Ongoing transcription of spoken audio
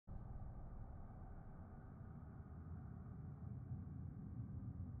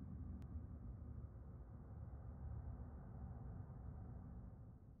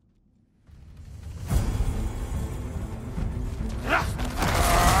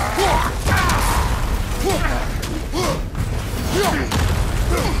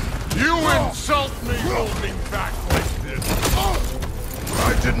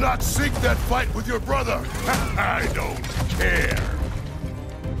not seek that fight with your brother. I don't care.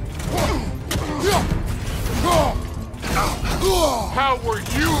 How were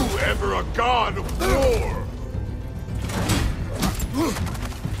you ever a god of war?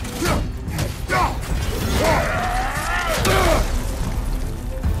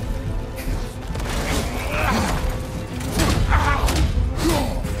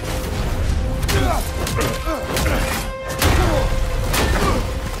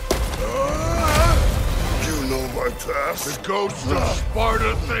 You know my task. The ghost of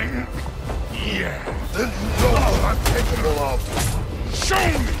Sparta thing? Yeah. Then you know what I'm capable of. Show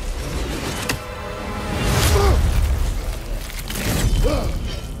me!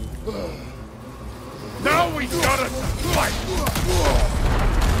 Now we gotta fight!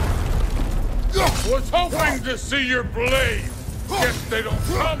 Was hoping to see your blade. Guess they don't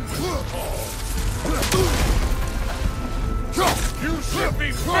come with tall. You should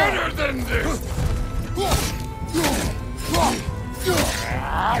be better than this!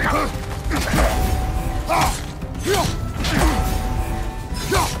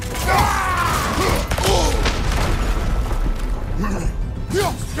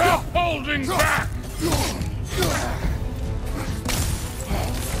 Stop holding back!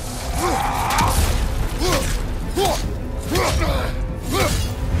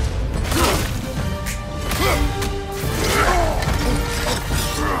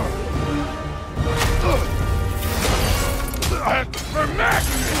 That's for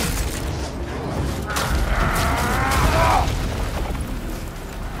Magnus!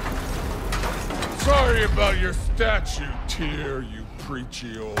 Sorry about your statue, Tyr, you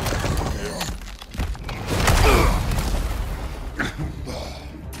preachy old pig.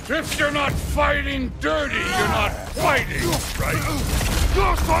 If you're not fighting dirty, you're not fighting, right?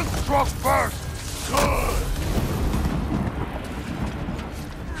 Your son struck first! Good!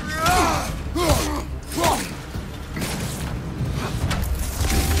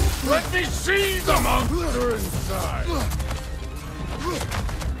 Let me see the monster inside!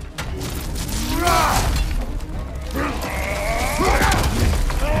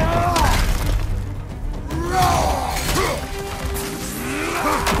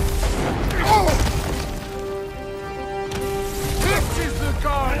 This is the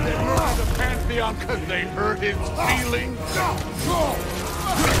god that murdered the Pantheon because they hurt his feelings.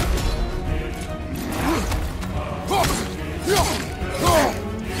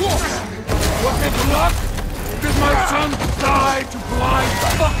 Was it luck? Did my son die to blind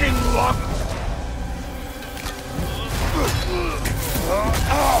fucking luck?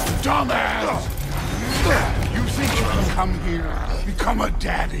 Dumbass! You think you can come here, become a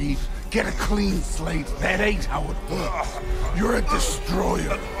daddy, get a clean slate? That ain't how it works. You're a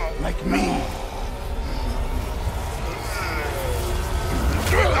destroyer, like me.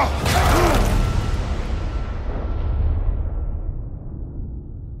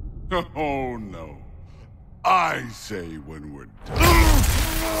 Oh, no. I say when we're done.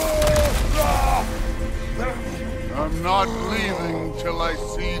 I'm not leaving till I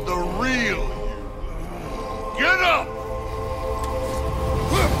see the real you. Get up!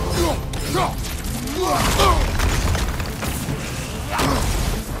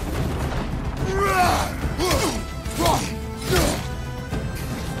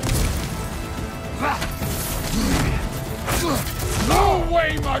 No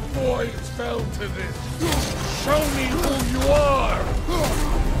way my boys fell to this. Show me who you are.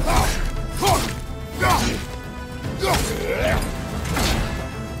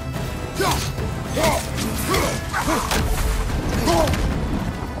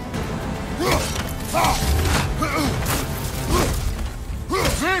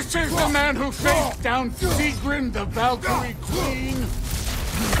 This is the man who faced down Sigrun, the Valkyrie Queen.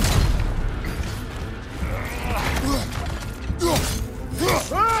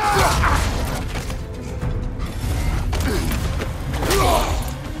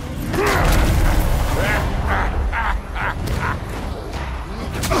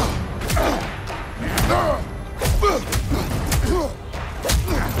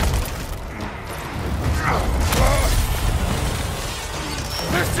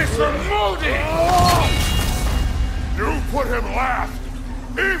 This is for Modi! You put him last,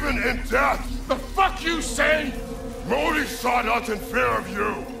 even in death! The fuck you say? Modi saw us in fear of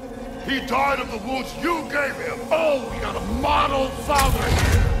you. He died of the wounds you gave him. Oh, we got a model father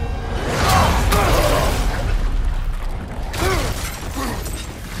here.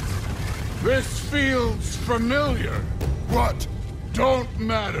 This feels familiar. What? Don't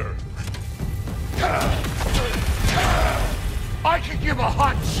matter. I could give a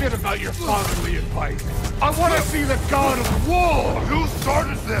hot shit about your fatherly advice. I want to see the god of war! You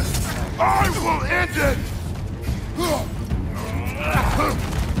started this! I will end it!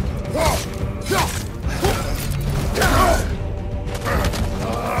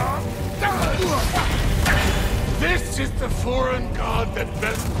 This is the foreign god that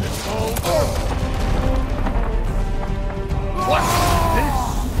best is called. What's this?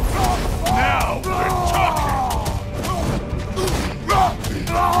 Now we're talking!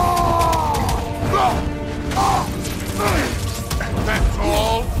 That's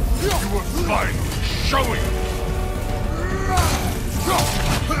all? You were fine. Show it!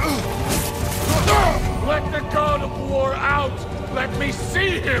 Let the god of war out! Let me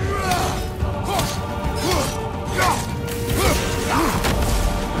see him!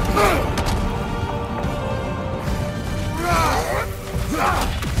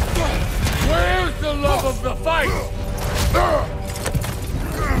 Where's the love of the fight?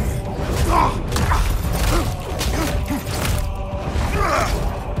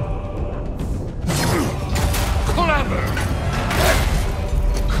 Clever!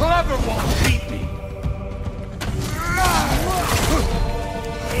 Clever won't beat me!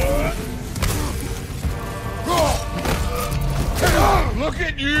 Look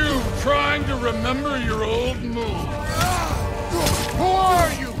at you, trying to remember your old moves. Who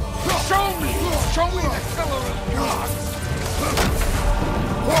are you? Show me! Show me the killer of gods!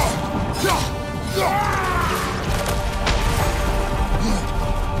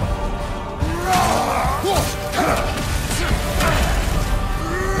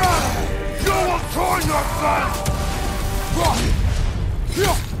 You will join your son!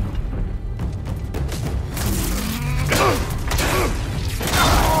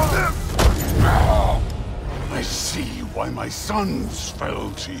 I see why my sons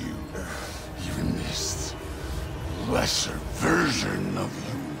fell to you. Even this lesser version of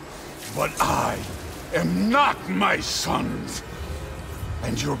you. But I am not my sons.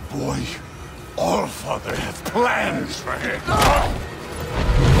 And your boy, Allfather, have plans for him.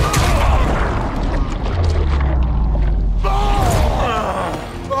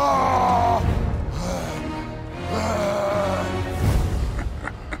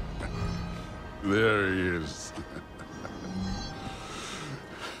 There he is.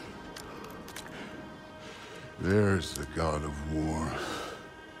 There's the god of war.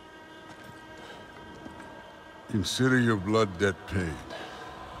 Consider your blood debt paid.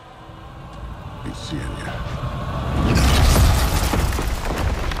 Be seeing ya.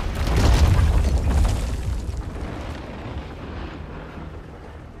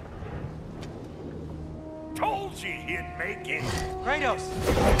 Told you he'd make it. Kratos,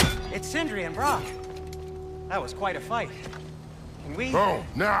 it's Sindri and Brock. That was quite a fight. Can we... Oh,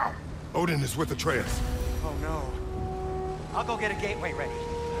 now! Odin is with Atreus. Oh no. I'll go get a gateway ready.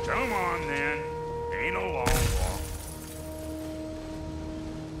 Come on then. Ain't a long walk.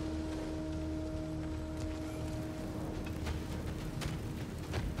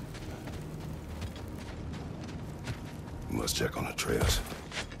 Must check on Atreus.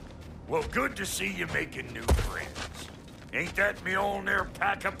 Well, good to see you making new friends. Ain't that Mjolnir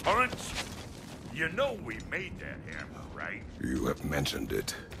pack a punch? You know we made that hammer, right? You have mentioned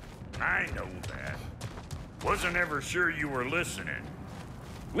it. I know that. Wasn't ever sure you were listening.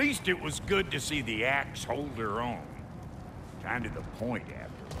 Least it was good to see the axe hold her own. Kind of the point,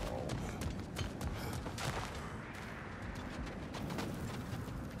 after all.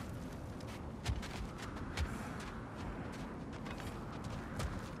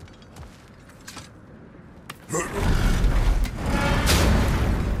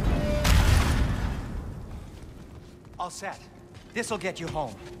 All set. This'll get you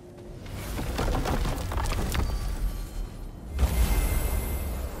home.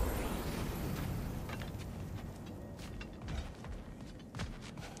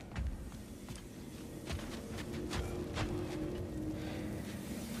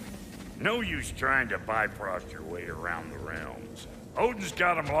 No use trying to bypass your way around the realms. Odin's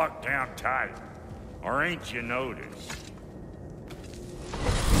got them locked down tight. Or ain't you noticed?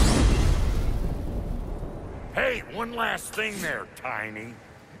 Hey, one last thing there, Tiny.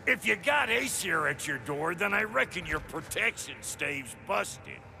 If you got Aesir at your door, then I reckon your protection stave's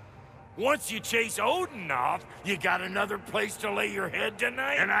busted. Once you chase Odin off, you got another place to lay your head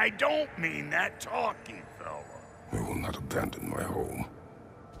tonight? And I don't mean that talky fella. I will not abandon my home.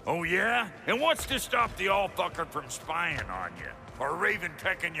 Oh yeah? And what's to stop the all-fucker from spying on you? Or Raven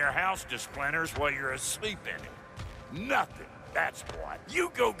pecking your house to splinters while you're asleep in it? Nothing, that's what. You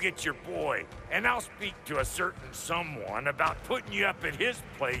go get your boy, and I'll speak to a certain someone about putting you up at his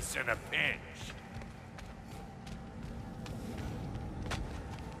place in a pinch.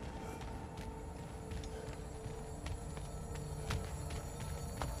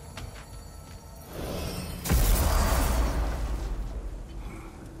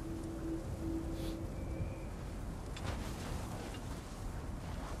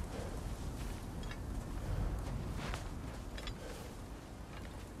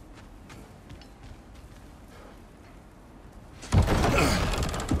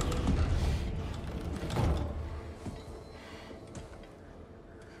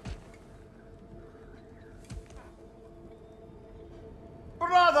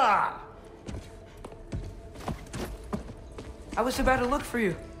 I was about to look for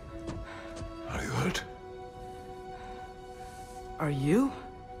you. Are you hurt? Are you?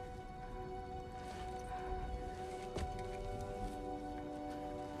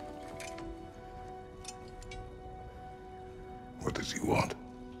 What does he want?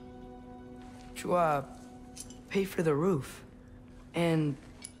 To, pay for the roof. And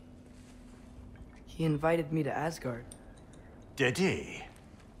he invited me to Asgard. Did he?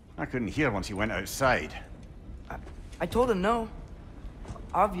 I couldn't hear once he went outside. I told him no.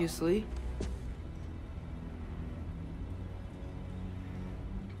 Obviously.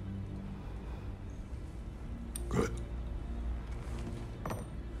 Good.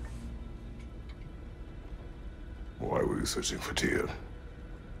 Why were you searching for Tia?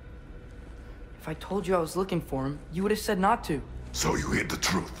 If I told you I was looking for him, you would have said not to. So you hid the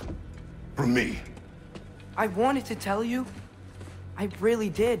truth. From me. I wanted to tell you. I really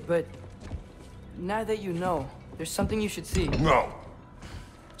did, but now that you know, there's something you should see. No.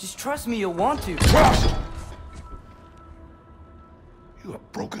 Just trust me, you'll want to. Trust! You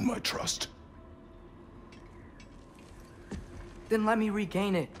have broken my trust. Then let me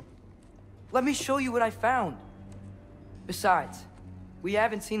regain it. Let me show you what I found. Besides, we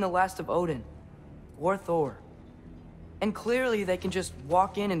haven't seen the last of Odin. Or Thor. And clearly they can just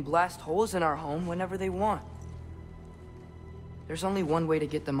walk in and blast holes in our home whenever they want. There's only one way to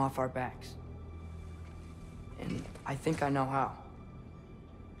get them off our backs. And I think I know how.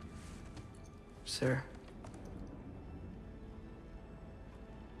 Sir.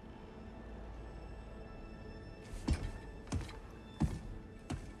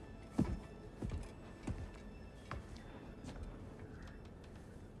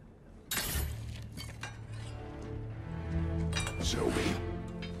 Show me.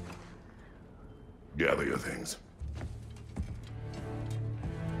 Gather your things.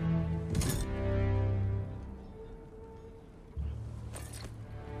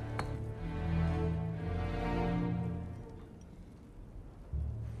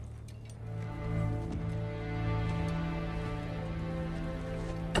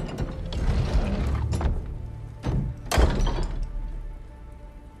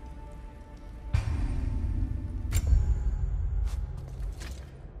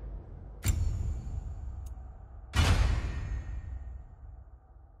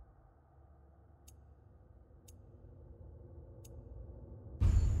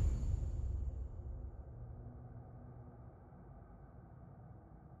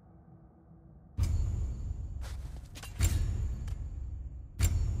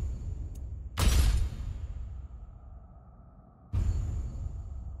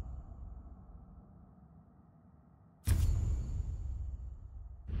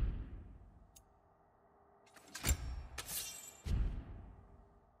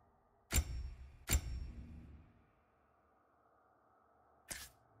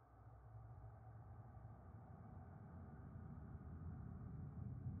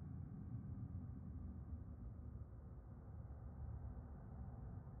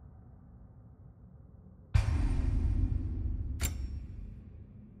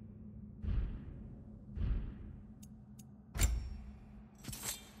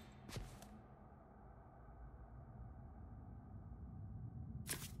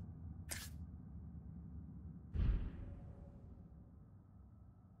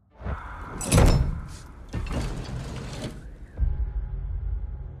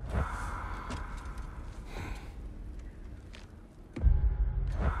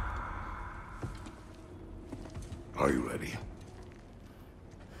 Are you ready?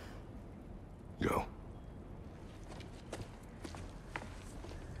 Go.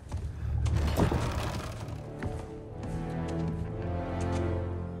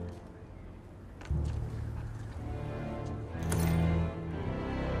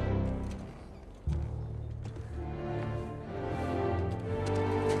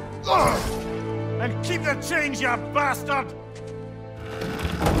 And keep the change, you bastard!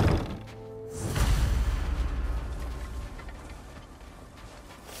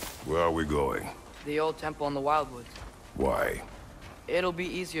 Where are we going? The old temple in the Wildwoods. Why? It'll be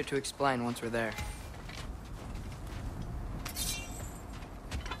easier to explain once we're there.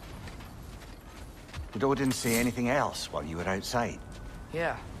 Did Odin say anything else while you were outside?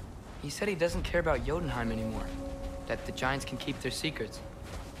 Yeah. He said he doesn't care about Jotunheim anymore. That the giants can keep their secrets.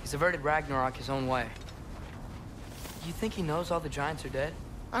 He's averted Ragnarok his own way. You think he knows all the giants are dead?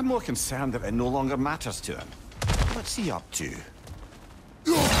 I'm more concerned that it no longer matters to him. What's he up to?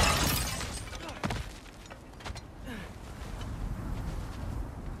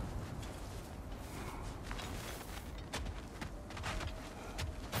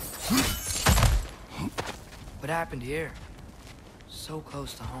 What happened here? so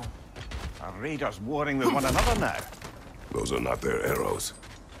close to home. Our raiders warring with one another now. Those are not their arrows.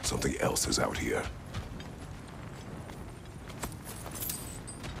 Something else is out here.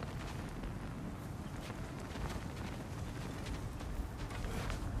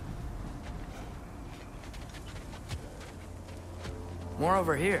 More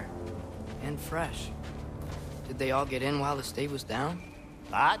over here. And fresh. Did they all get in while the stave was down?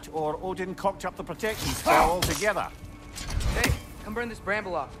 That, or Odin cocked up the protection spell altogether. Hey, come burn this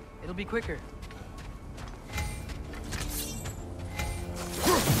bramble off. It'll be quicker.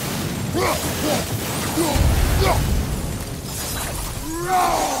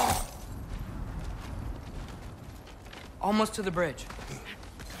 Almost to the bridge.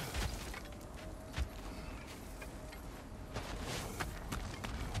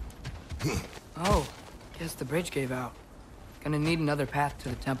 Oh, guess the bridge gave out. Gonna need another path to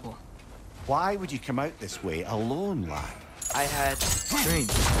the temple. Why would you come out this way alone, lad? I had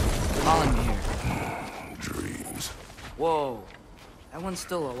dreams calling me here. Dreams. Whoa, that one's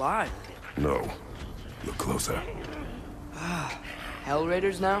still alive. No. Look closer. Hell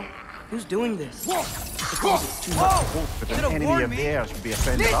Raiders now? Who's doing this? Too much hope that an Should've enemy warned of me. theirs would be a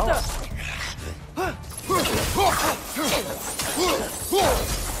friend of ours.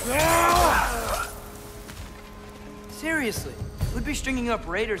 Seriously, who'd be stringing up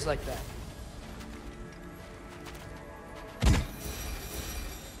raiders like that?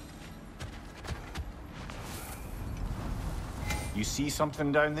 You see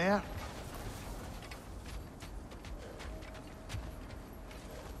something down there?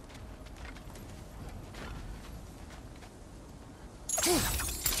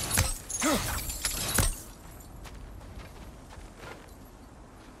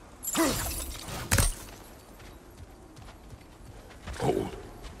 Hold.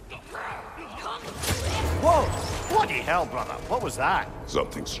 Whoa! Bloody hell, brother. What was that?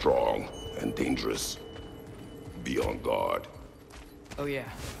 Something strong and dangerous. Be on guard. Oh yeah,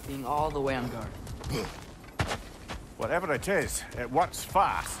 being all the way on guard. Whatever it is, it works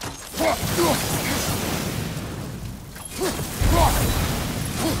fast.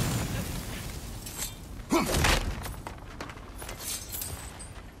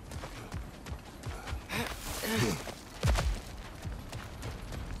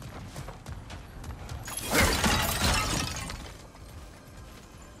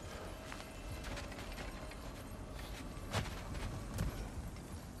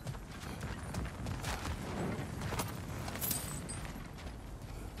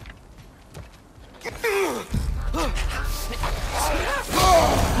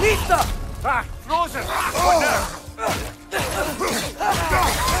 Lisa! Ah, frozen! What now?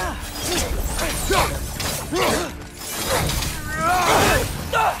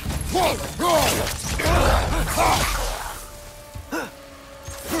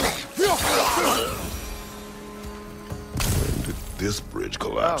 When did this bridge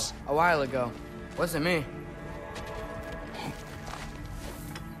collapse? Oh, a while ago. Wasn't me.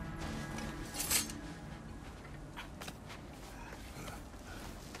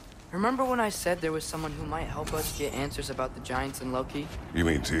 Remember when I said there was someone who might help us get answers about the giants and Loki? You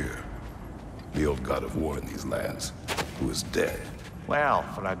mean Tyr? The old god of war in these lands, who is dead. Well,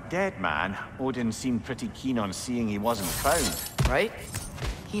 for a dead man, Odin seemed pretty keen on seeing he wasn't found. Right?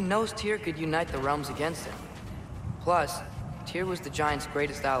 He knows Tyr could unite the realms against him. Plus, Tyr was the giant's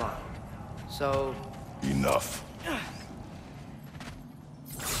greatest ally. So... Enough.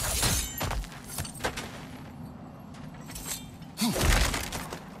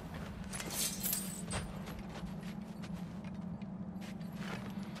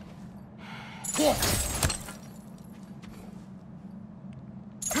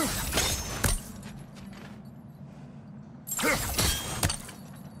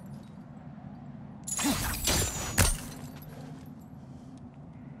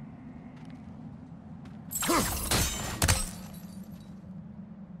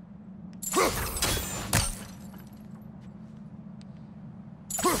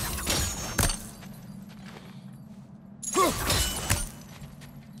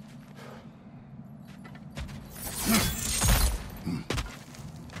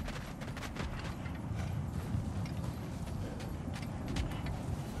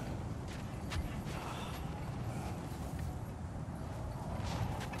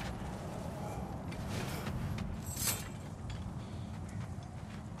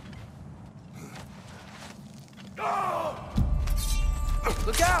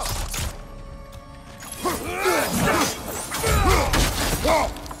 Look out!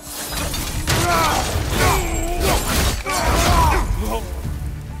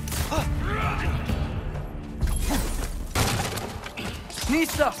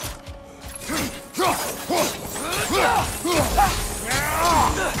 Nista!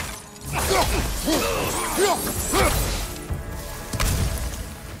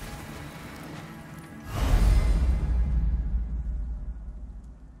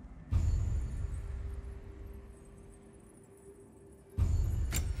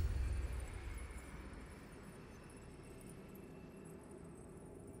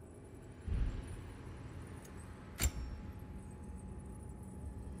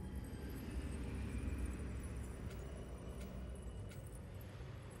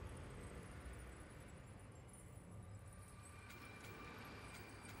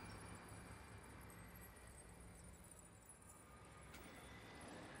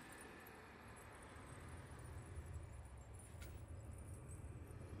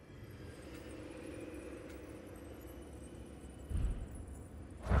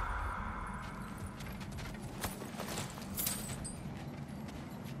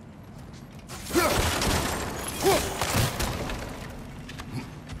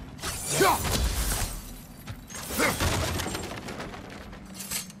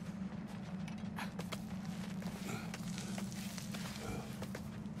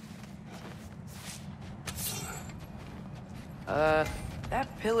 That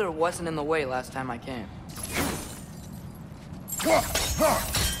pillar wasn't in the way last time I came.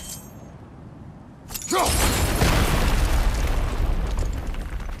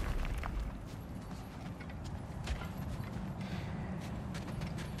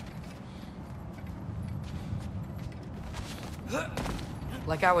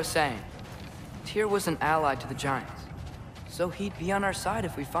 Like I was saying, Tyr was an ally to the Giants, so he'd be on our side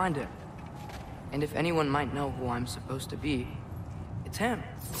if we find him. And if anyone might know who I'm supposed to be, it's him.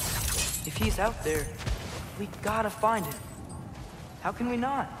 If he's out there, we gotta find him. How can we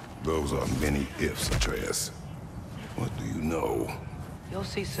not? Those are many ifs, Atreus. What do you know? You'll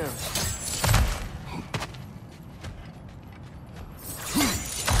see soon.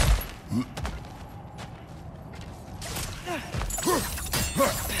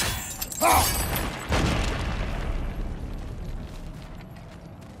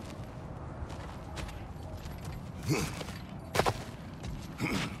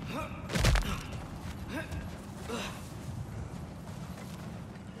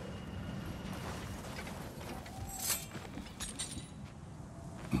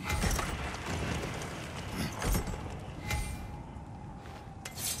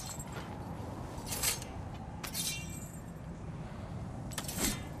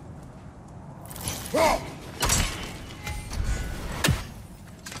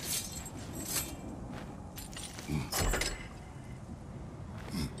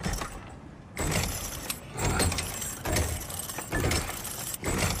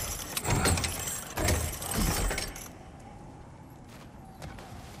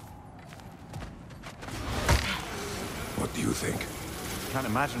 What do you think? Can't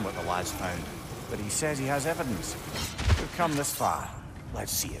imagine what the lad's found, but he says he has evidence. We've come this far.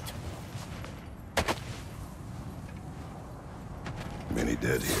 Let's see it. Many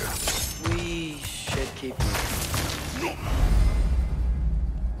dead here. We should keep moving.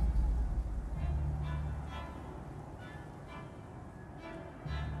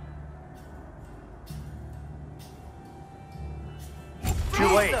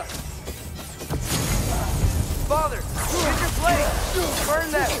 Too late. Father, get your blade! Burn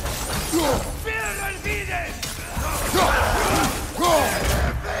them!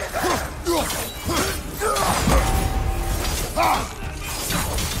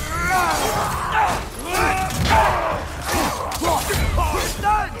 It's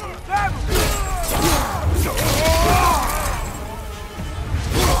done! Grab him!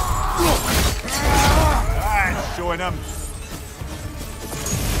 Showing him.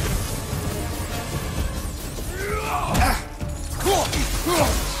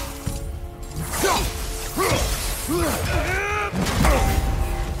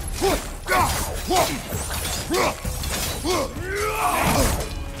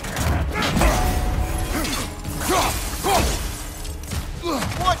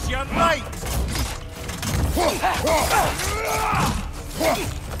 Watch your right!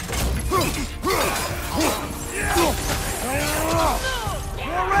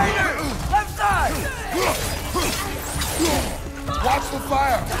 War Ragnarök! Left side! Watch the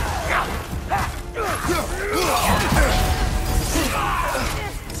fire!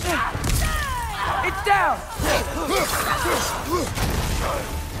 It's down!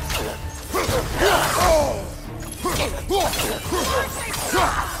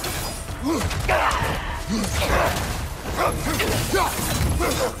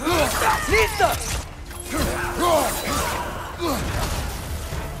 Nista!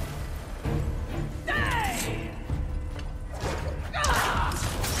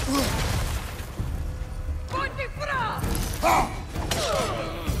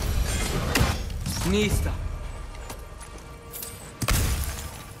 Nista.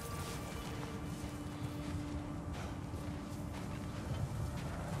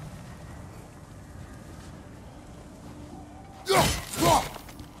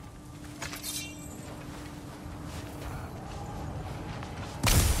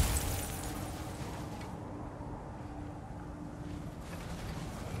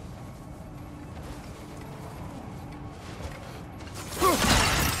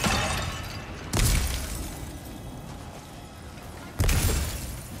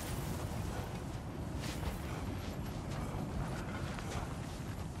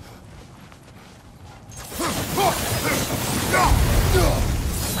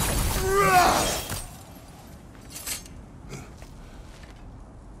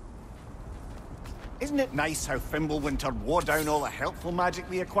 Isn't it nice how Fimbulwinter wore down all the helpful magic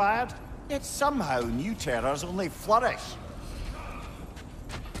we acquired? Yet somehow new terrors only flourish.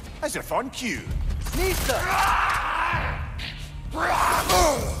 As if on cue. Nista!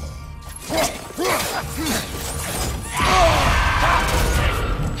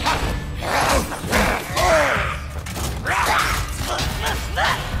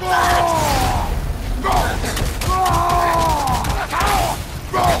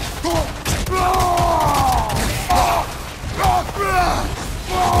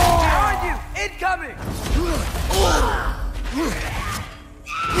 Behind you! Incoming!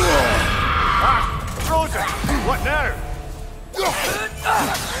 Frozen! What now?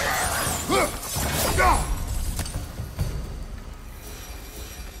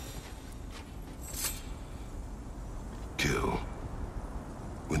 Kill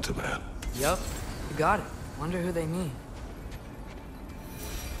Winterman. Yup, you got it. Wonder who they mean.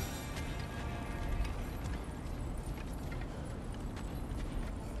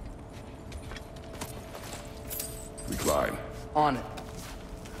 We climb. On it.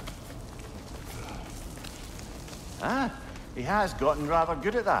 Ah, he has gotten rather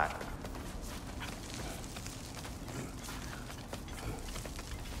good at that.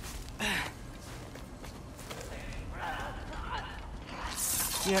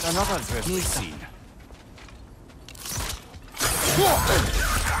 Yet another grisly scene.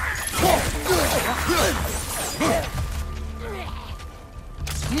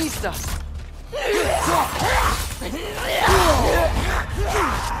 Nista!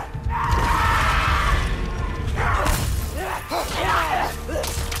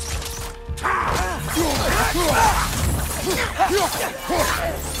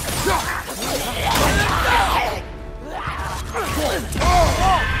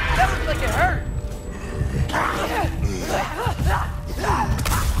 That looks like it hurt!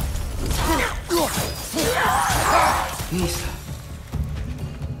 Nista.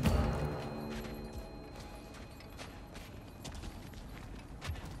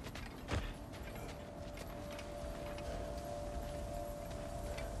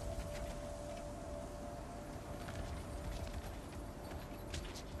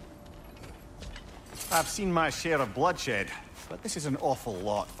 I've seen my share of bloodshed, but this is an awful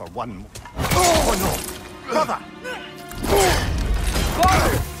lot for one. Oh no! Brother!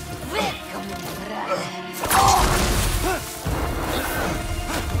 Father!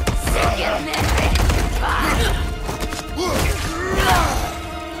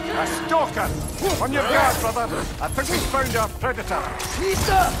 A stalker! On your guard, brother! I think we found our predator!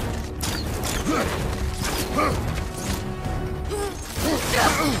 Nista!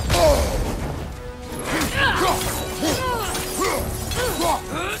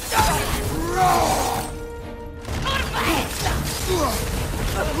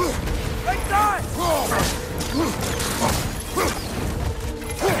 Right side!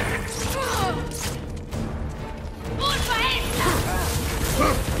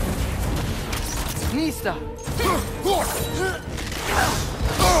 Nista!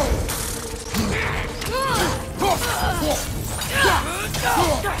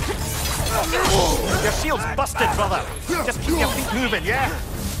 Your shield's busted, brother! Just keep your feet moving, yeah?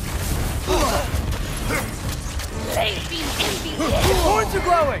 His horns are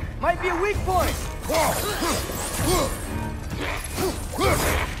glowing! Might be a weak point!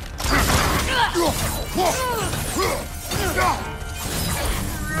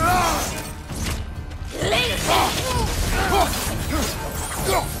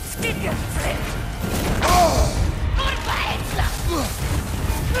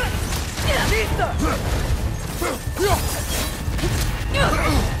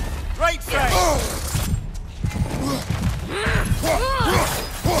 Right side!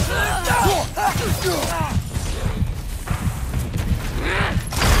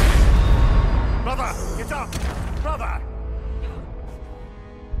 Brother, get up! Brother!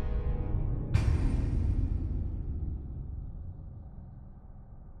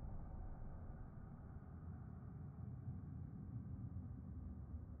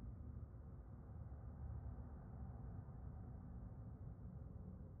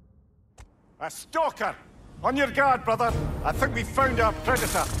 A stalker! On your guard, brother. I think we found our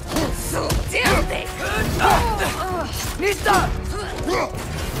predator. So filthy! Nista!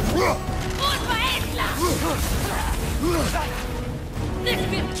 This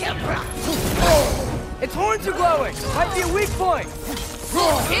will kill Brock! Its horns are glowing! Might be a weak point!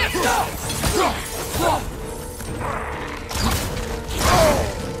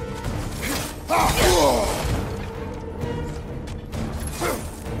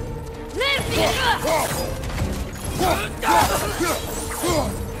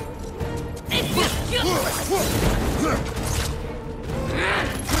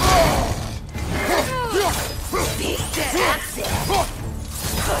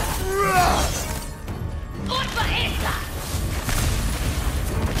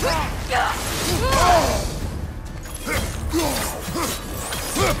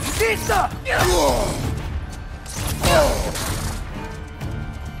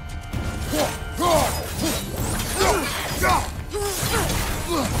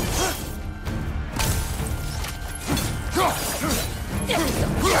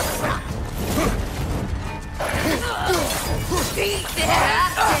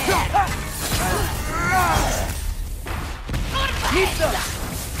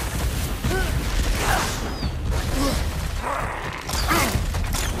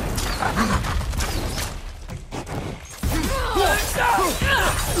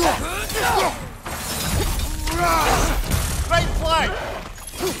 Right flank!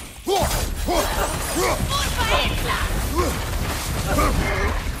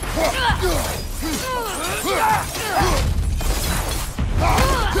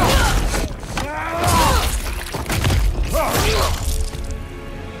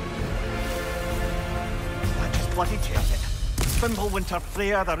 Bloody take it. Fimbulwinter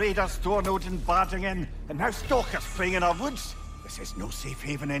Freya, the raiders, Thorn Odin barging in, and now stalkers preying in our woods. This is no safe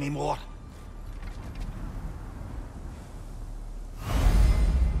haven anymore.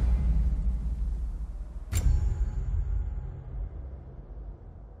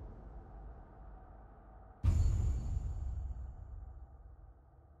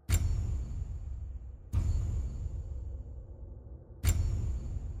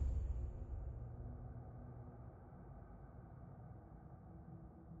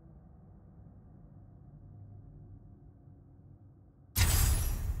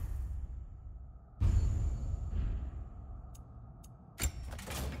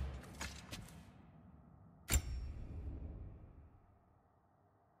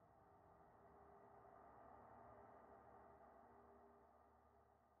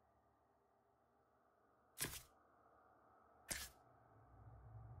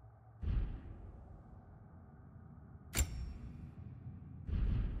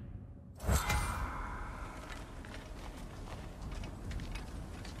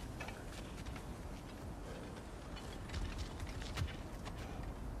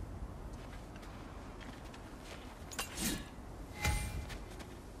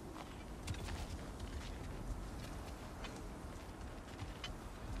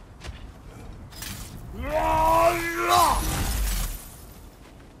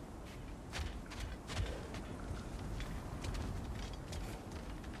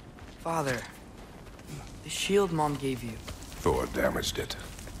 Father, the shield Mom gave you. Thor damaged it.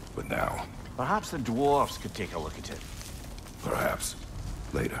 But now, Perhaps the dwarves could take a look at it. perhaps,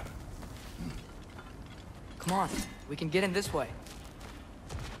 later. Come on, we can get in this way.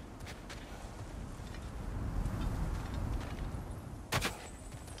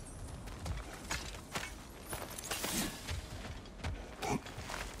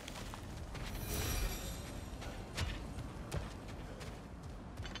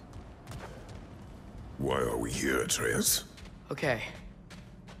 Why are we here, Atreus? Okay.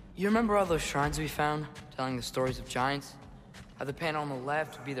 You remember all those shrines we found, telling the stories of giants? How the panel on the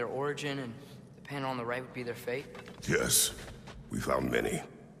left would be their origin, and the panel on the right would be their fate? Yes. We found many.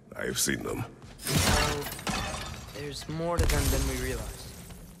 I have seen them. So, there's more to them than we realized.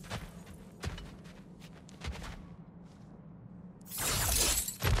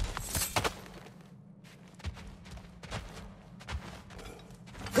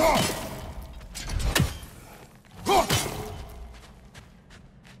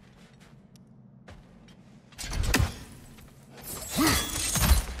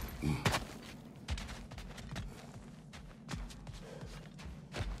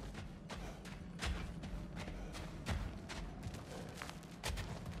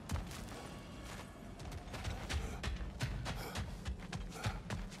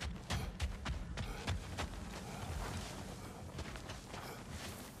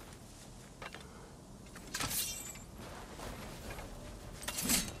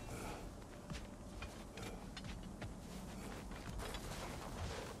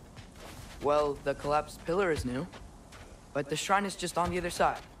 Well, the collapsed pillar is new, but the shrine is just on the other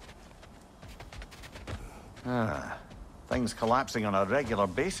side. Ah, things collapsing on a regular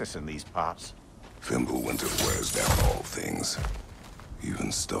basis in these parts. Fimbulwinter wears down all things,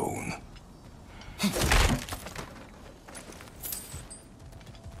 even stone.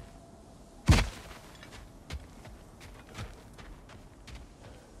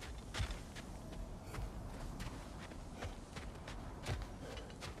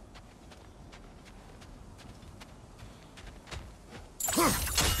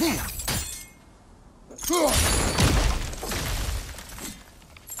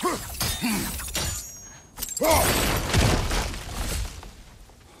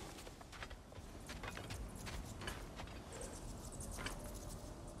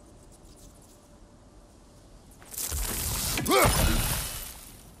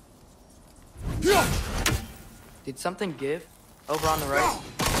 Did something give? Over on the right?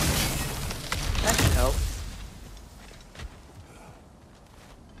 That should help.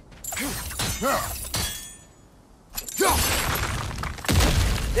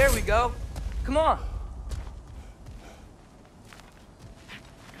 There we go. Come on.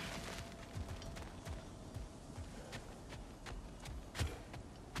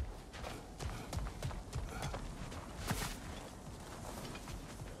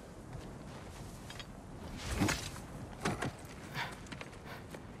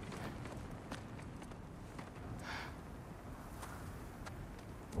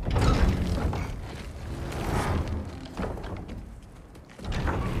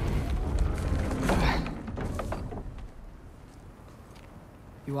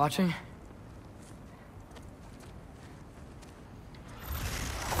 You watching?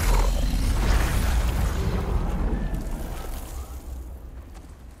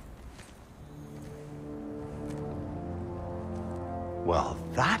 Well,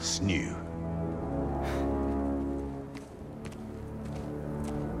 that's new.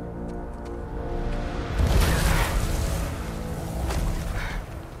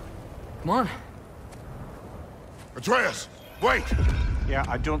 Come on. Atreus, wait! Yeah,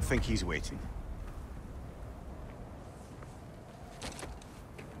 I don't think he's waiting.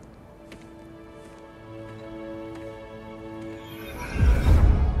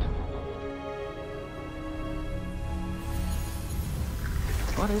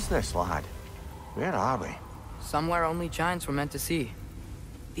 What is this, lad? Where are we? Somewhere only giants were meant to see.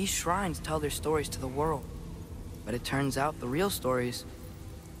 These shrines tell their stories to the world. But it turns out the real stories,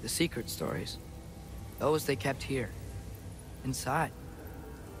 the secret stories, those they kept here, inside.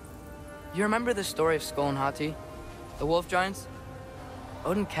 You remember the story of Skull and Hati, the wolf giants?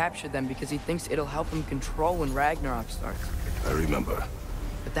 Odin captured them because he thinks it'll help him control when Ragnarok starts. I remember.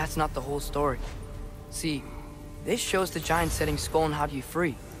 But that's not the whole story. See, this shows the giants setting Skull and Hati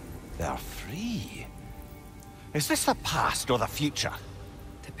free. They're free? Is this the past or the future?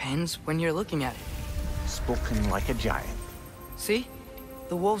 Depends when you're looking at it. Spoken like a giant. See?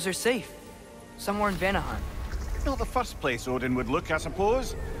 The wolves are safe. Somewhere in Vanaheim. Not the first place Odin would look, I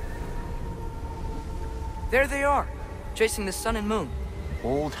suppose. There they are, chasing the sun and moon.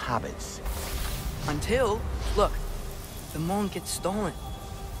 Old habits. Until, look, the moon gets stolen.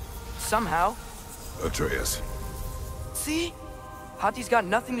 Somehow. Atreus. See? Hati's got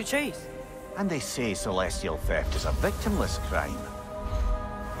nothing to chase. And they say celestial theft is a victimless crime.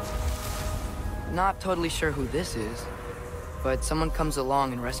 Not totally sure who this is, but someone comes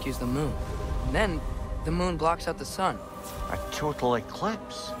along and rescues the moon. And then, the moon blocks out the sun. A total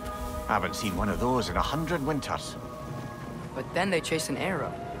eclipse. Haven't seen one of those in 100 winters. But then they chase an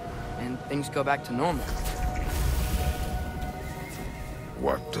arrow, and things go back to normal.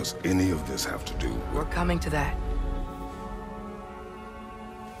 What does any of this have to do with... We're coming to that.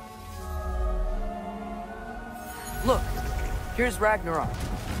 Look, here's Ragnarok.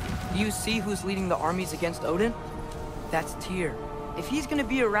 Do you see who's leading the armies against Odin? That's Tyr. If he's gonna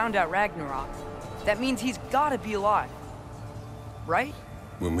be around at Ragnarok, that means he's gotta be alive. Right?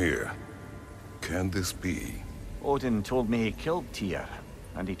 Mimir, can this be? Odin told me he killed Tyr,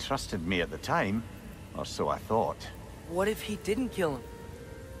 and he trusted me at the time, or so I thought. What if he didn't kill him?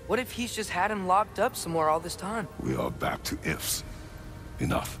 What if he's just had him locked up somewhere all this time? We are back to ifs.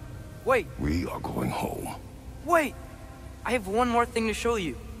 Enough. Wait, We are going home. wait! I have one more thing to show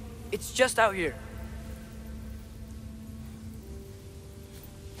you. It's just out here.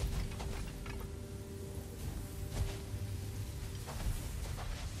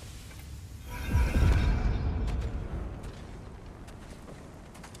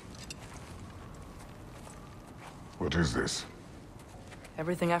 What is this?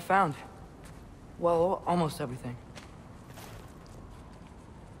 Everything I found. Well, almost everything.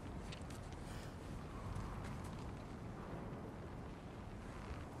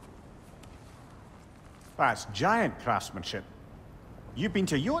 That's giant craftsmanship. You've been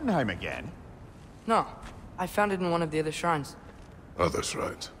to Jotunheim again? No, I found it in one of the other shrines. Other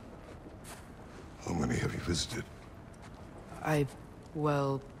shrines? How many have you visited?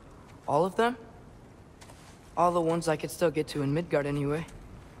 Well, all of them? All the ones I could still get to in Midgard anyway.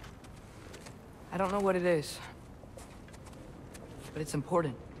 I don't know what it is, but it's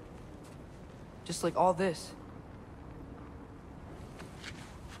important. Just like all this.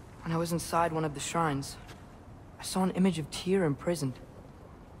 When I was inside one of the shrines, I saw an image of Tyr imprisoned,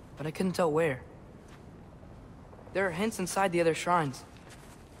 but I couldn't tell where. There are hints inside the other shrines.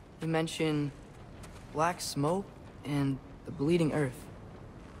 They mention black smoke and the bleeding earth.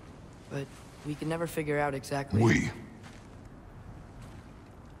 But we could never figure out exactly... We?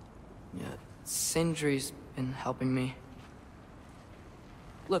 Yeah, Sindri's been helping me.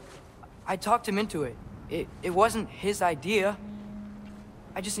 Look, I talked him into it. It wasn't his idea.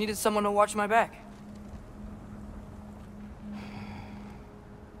 I just needed someone to watch my back.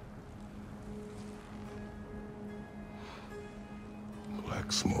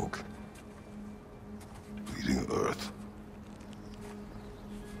 Black smoke. Bleeding earth.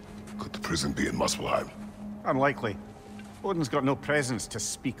 Could the prison be in Muspelheim? Unlikely. Odin's got no presence to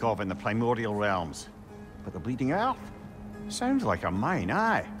speak of in the primordial realms. But the bleeding earth? Sounds like a mine,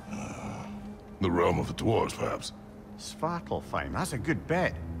 aye. The realm of the dwarves, perhaps? Svartalfheim, that's a good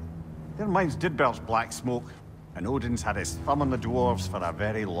bet. Their mines did belch black smoke, and Odin's had his thumb on the dwarves for a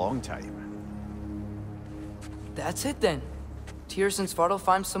very long time. That's it then. Tyr's in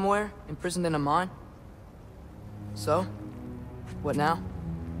Svartalfheim somewhere, imprisoned in a mine. So, what now?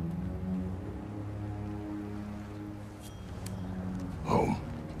 Home.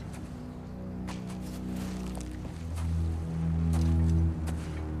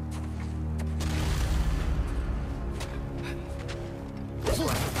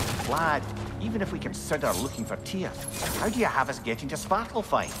 Lad, even if we consider looking for Tyr, how do you have us getting to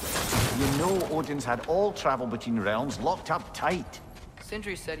Svartalfheim? You know Odin's had all travel between realms locked up tight.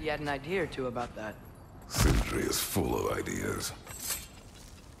 Sindri said he had an idea or two about that. Sindri is full of ideas.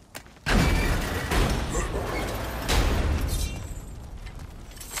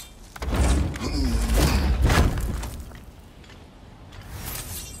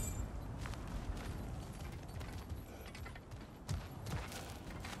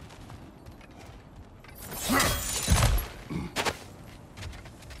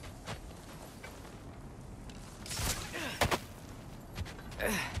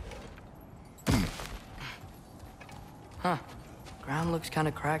 Huh. Ground looks kind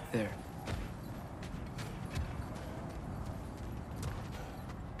of cracked there.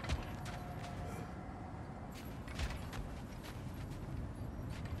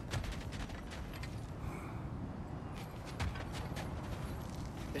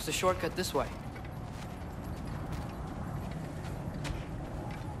 There's a shortcut this way.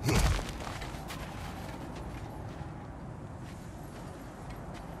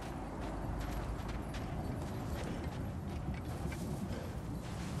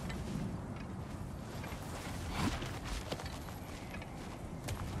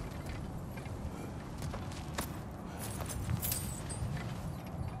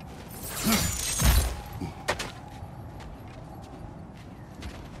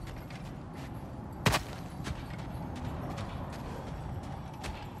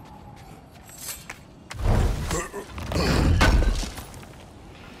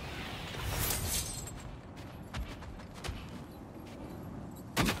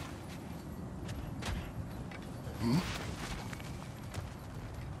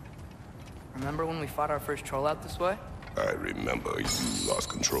 Remember when we fought our first troll out this way? I remember you lost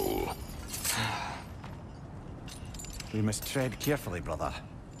control. We must tread carefully, brother.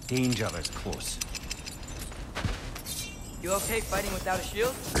 Danger is close. You okay fighting without a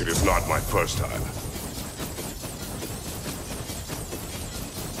shield? It is not my first time.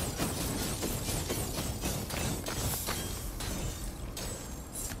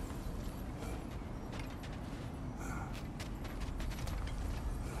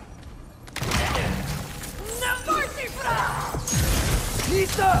 No mercy for us!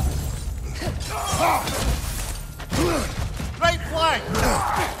 Lisa! Right flank!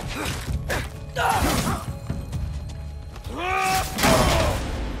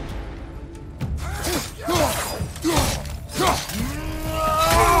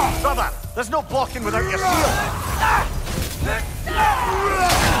 Brother, there's no blocking without your shield!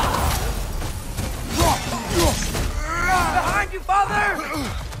 Behind you, father!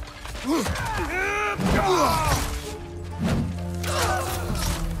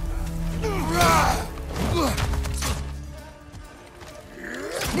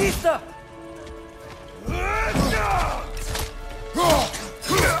 Nista!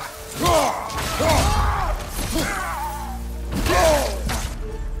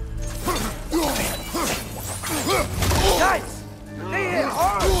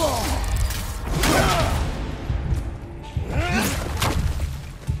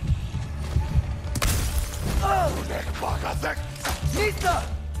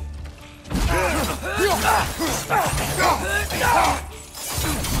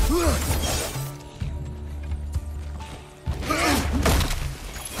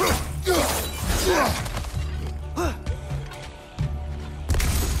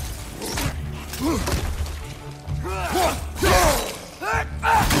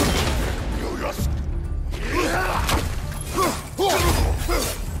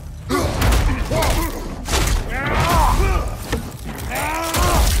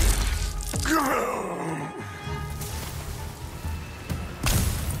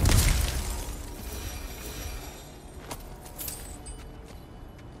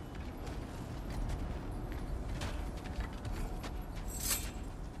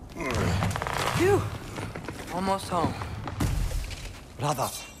 Phew! Almost home. Brother,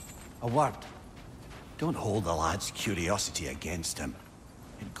 a word. Don't hold the lad's curiosity against him.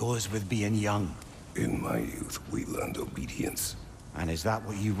 It goes with being young. In my youth, we learned obedience. And is that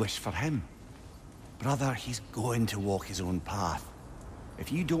what you wish for him? Brother, he's going to walk his own path.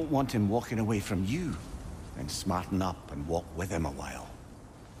 If you don't want him walking away from you, then smarten up and walk with him a while.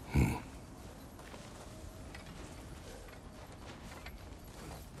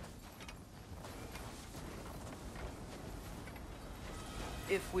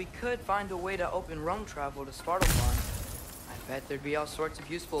 If we could find a way to open roam travel to Svartalfheim, I bet there'd be all sorts of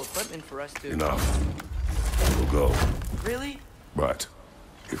useful equipment for us to... Enough. We'll go. Really? But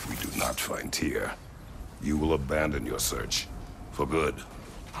if we do not find Tyr, you will abandon your search. For good.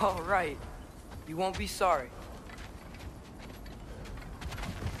 All right. You won't be sorry.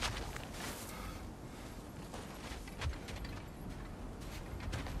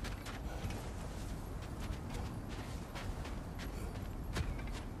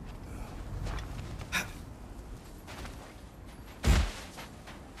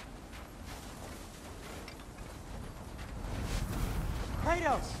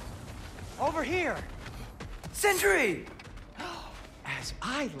 Kratos! Over here! Sindri! As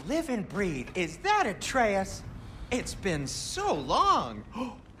I live and breathe, is that Atreus? It's been so long!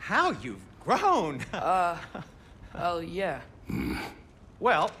 How you've grown! Oh, yeah.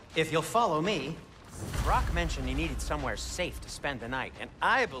 Well, if you'll follow me, Brock mentioned you needed somewhere safe to spend the night, and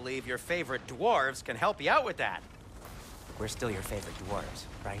I believe your favorite dwarves can help you out with that. We're still your favorite dwarves,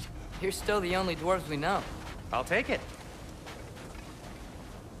 right? You're still the only dwarves we know. I'll take it.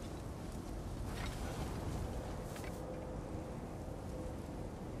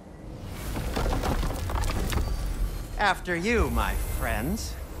 After you, my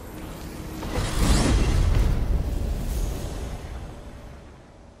friends.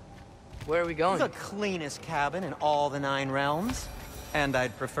 Where are we going? The cleanest cabin in all the 9 realms. And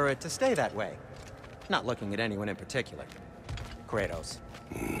I'd prefer it to stay that way. Not looking at anyone in particular. Kratos.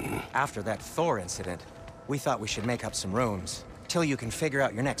 After that Thor incident, we thought we should make up some rooms, till you can figure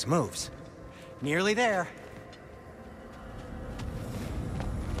out your next moves. Nearly there.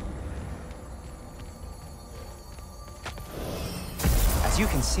 As you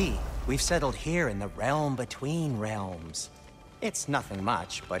can see, we've settled here in the realm between realms. It's nothing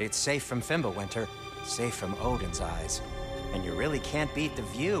much, but it's safe from Fimbulwinter, safe from Odin's eyes. And you really can't beat the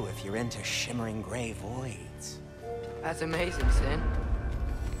view if you're into shimmering gray voids. That's amazing, Sin.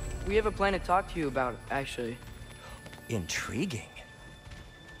 We have a plan to talk to you about, actually. Intriguing.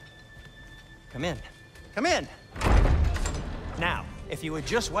 Come in. Come in! Now, if you would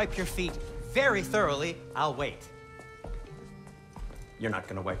just wipe your feet very thoroughly, I'll wait. You're not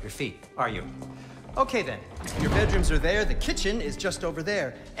gonna wipe your feet, are you? Okay then. Your bedrooms are there, the kitchen is just over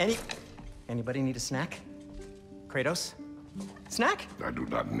there. Anybody need a snack? Kratos? Snack? I do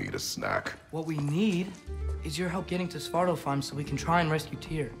not need a snack. What we need is your help getting to Svartalfheim so we can try and rescue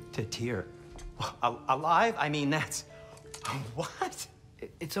Tyr. To Tyr? Alive? I mean, that's... What?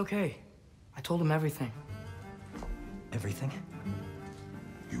 It's okay. I told him everything. Everything?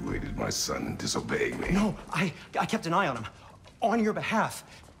 You aided my son in disobeying me. No, I kept an eye on him. On your behalf.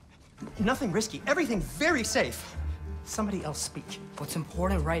 Nothing risky, everything very safe. Somebody else speak. What's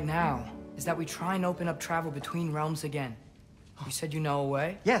important right now is that we try and open up travel between realms again. You said you know a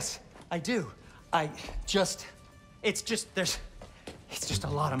way? Yes, I do. It's just a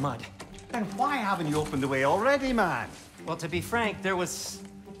lot of mud. Then why haven't you opened the way already, man? Well, to be frank, there was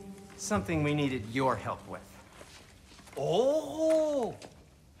something we needed your help with. Oh!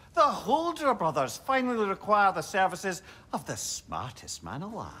 The Holder brothers finally require the services of the smartest man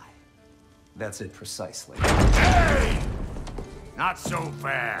alive. That's it precisely. Hey! Not so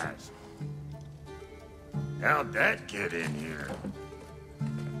fast. How'd that get in here?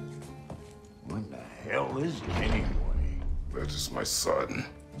 What the hell is it anyway? That is my son.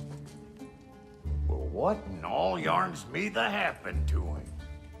 Well, what in all yarns me that happened to him?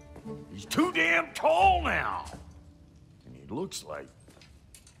 He's too damn tall now. And he looks like...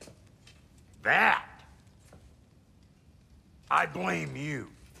 that. I blame you.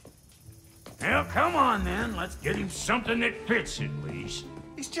 Well, come on then. Let's get him something that fits at least.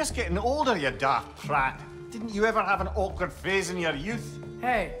 He's just getting older, you daft prat. Didn't you ever have an awkward phase in your youth?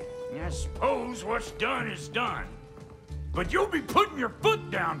 Hey, I suppose what's done is done. But you'll be putting your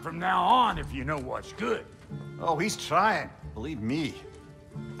foot down from now on if you know what's good. Oh, he's trying. Believe me.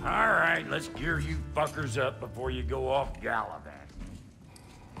 All right, let's gear you fuckers up before you go off gallivanting.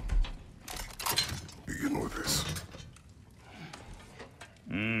 Begin with this.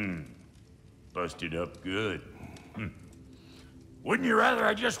 Busted up good. Wouldn't you rather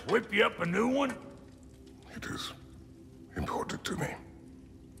I just whip you up a new one? It is important to me.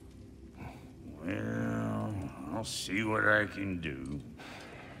 Well, I'll see what I can do.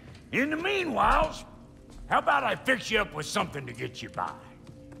 In the meanwhile, how about I fix you up with something to get you by?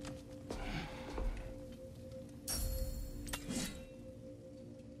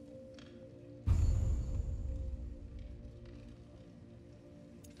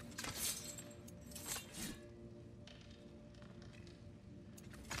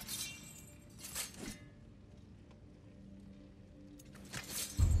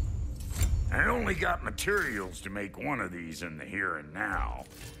 I only got materials to make one of these in the here and now.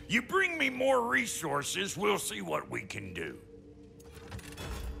 You bring me more resources, we'll see what we can do.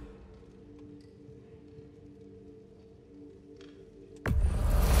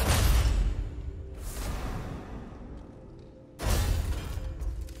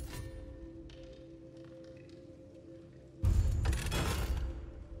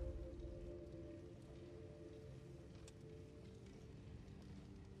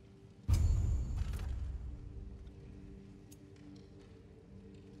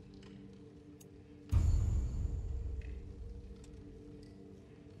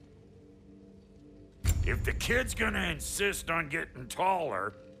 If the kid's gonna insist on getting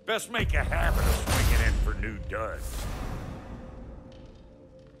taller, best make a habit of swinging in for new duds.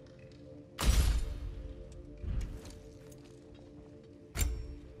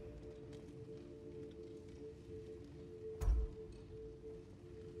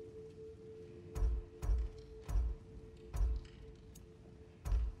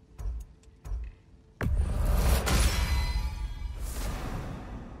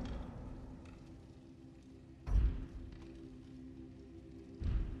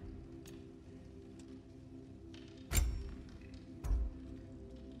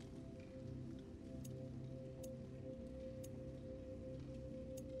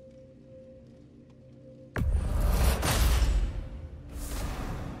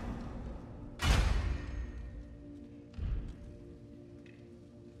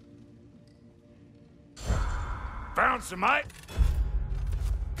 Found some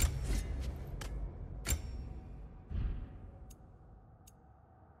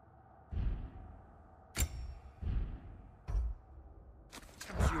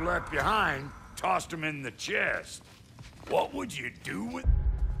you left behind, tossed them in the chest. What would you do with...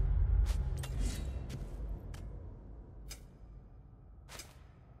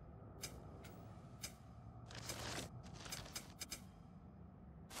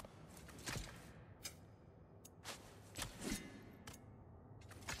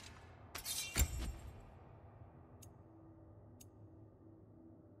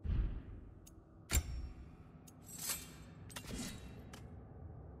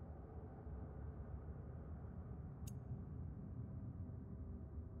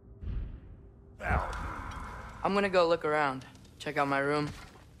 I'm gonna go look around. Check out my room.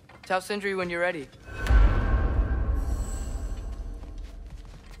 Tell Sindri when you're ready.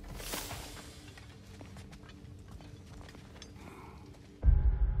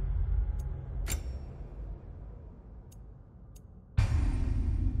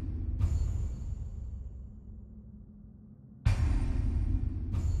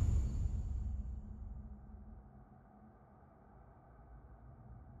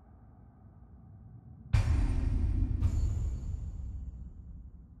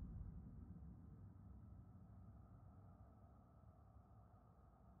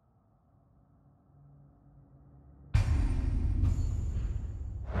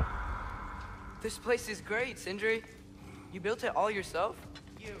 This place is great, Sindri. You built it all yourself?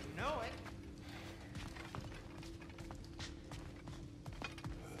 You know it.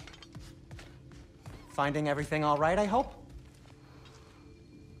 Finding everything all right, I hope?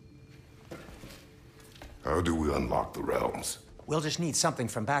 How do we unlock the realms? We'll just need something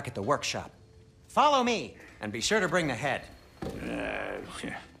from back at the workshop. Follow me, and be sure to bring the head.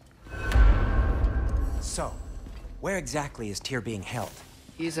 So, where exactly is Tyr being held?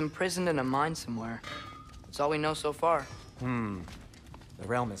 He's imprisoned in a mine somewhere. That's all we know so far. The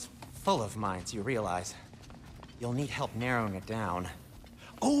realm is full of mines, you realize. You'll need help narrowing it down.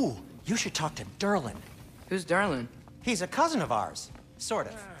 Oh, you should talk to Derlin. Who's Derlin? He's a cousin of ours, sort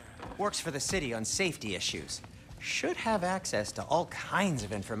of. Works for the city on safety issues. Should have access to all kinds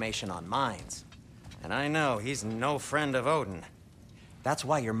of information on mines. And I know he's no friend of Odin. That's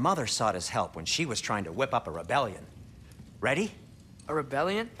why your mother sought his help when she was trying to whip up a rebellion. Ready? A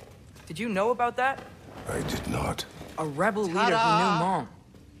rebellion? Did you know about that? I did not. A rebel leader who knew Mom.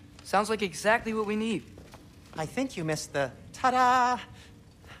 Sounds like exactly what we need. I think you missed the ta-da.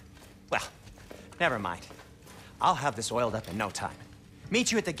 Well, never mind. I'll have this oiled up in no time.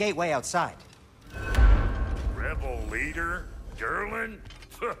 Meet you at the gateway outside. Rebel leader? Derlin?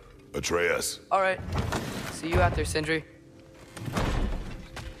 Atreus. All right. See you out there, Sindri.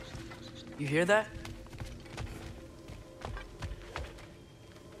 You hear that?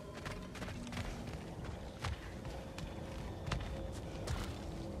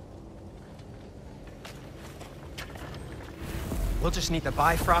 We'll just need the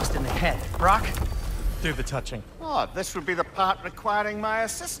Bifrost in the head. Brock, do the touching. Oh, this would be the part requiring my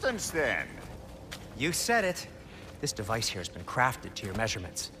assistance then. You said it. This device here has been crafted to your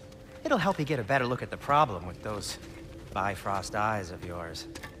measurements. It'll help you get a better look at the problem with those Bifrost eyes of yours.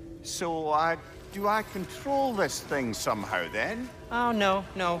 So, do I control this thing somehow then? Oh, no.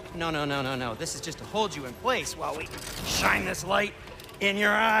 This is just to hold you in place while we shine this light in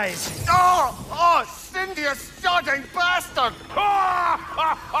your eyes. Oh, Cindy, you sodding bastard!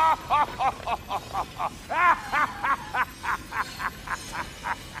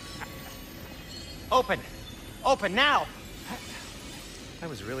 Open now! I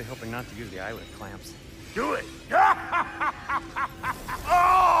was really hoping not to use the eyelid clamps. Do it!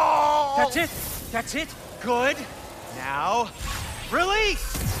 Oh! That's it! Good! Now, release!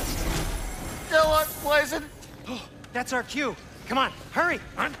 Still unpleasant. That's our cue. Come on, hurry!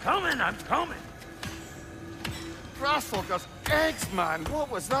 I'm coming! Grasshopper's eggs, man. What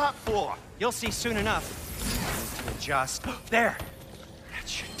was that for? You'll see soon enough. I need to adjust. There! That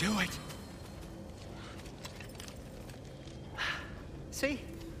should do it. See?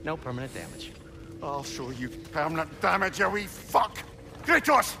 No permanent damage. I'll show you permanent damage, you wee fuck!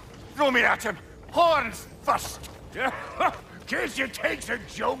 Kratos! Throw me at him! Horns first! Guess you takes a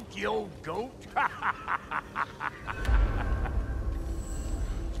joke, you old goat.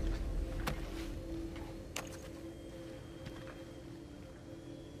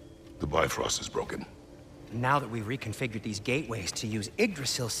 The Bifrost is broken. Now that we've reconfigured these gateways to use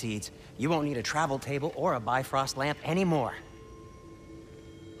Yggdrasil seeds, you won't need a travel table or a Bifrost lamp anymore.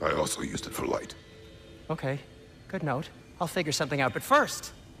 I also used it for light. Okay, good note. I'll figure something out, but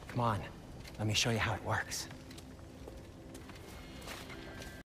first, come on, let me show you how it works.